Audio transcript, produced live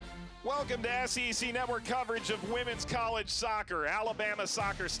Welcome to SEC Network coverage of women's college soccer. Alabama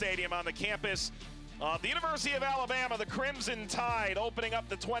Soccer Stadium on the campus of the University of Alabama. The Crimson Tide opening up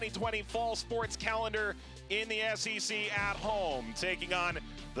the 2020 fall sports calendar in the SEC at home, taking on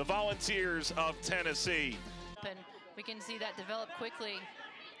the Volunteers of Tennessee. And we can see that develop quickly,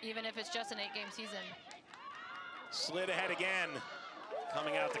 even if it's just an 8-game season. Slid ahead again,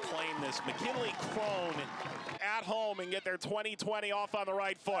 coming out to claim this. McKinley Crone at home and get their 2020 off on the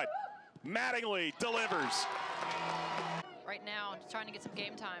right foot. Mattingly delivers. Right now, just trying to get some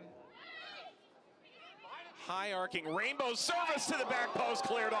game time. High arcing rainbow service to the back post,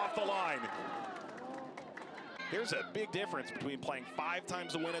 cleared off the line. There's a big difference between playing 5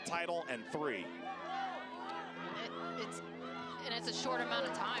 times to win a title and 3. It's a short amount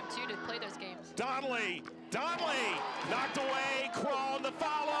of time, too, to play those games. Donnelly knocked away. Crone, the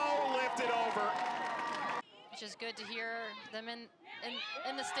follow, lifted over. It's just good to hear them in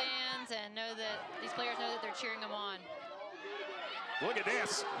the stands and know that these players know that they're cheering them on. Look at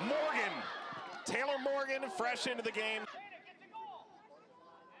this, Morgan. Taylor Morgan, fresh into the game.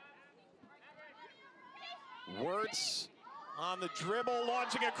 Wirtz on the dribble,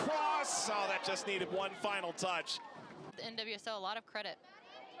 launching across. Oh, that just needed one final touch. The NWSL, a lot of credit.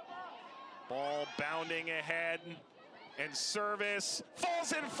 Ball bounding ahead, and service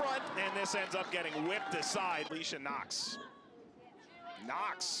falls in front, and this ends up getting whipped aside. Alicia Knox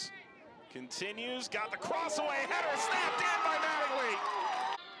continues, got the cross away, header snapped in by Mattingly.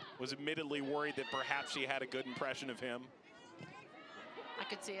 Was admittedly worried that perhaps she had a good impression of him. I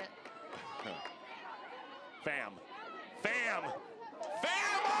could see it. Fam, oh,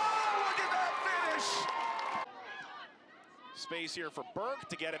 look at that finish! Space here for Burke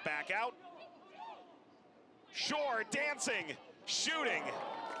to get it back out. Shore dancing, shooting,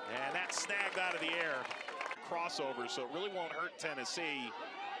 and that's snagged out of the air. Crossover, so it really won't hurt Tennessee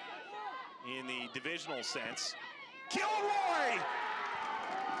in the divisional sense. Kilroy!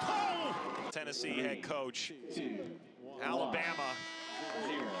 Oh! Tennessee head coach, Alabama,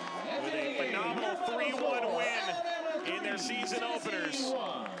 with a phenomenal 3-1 win in their season openers.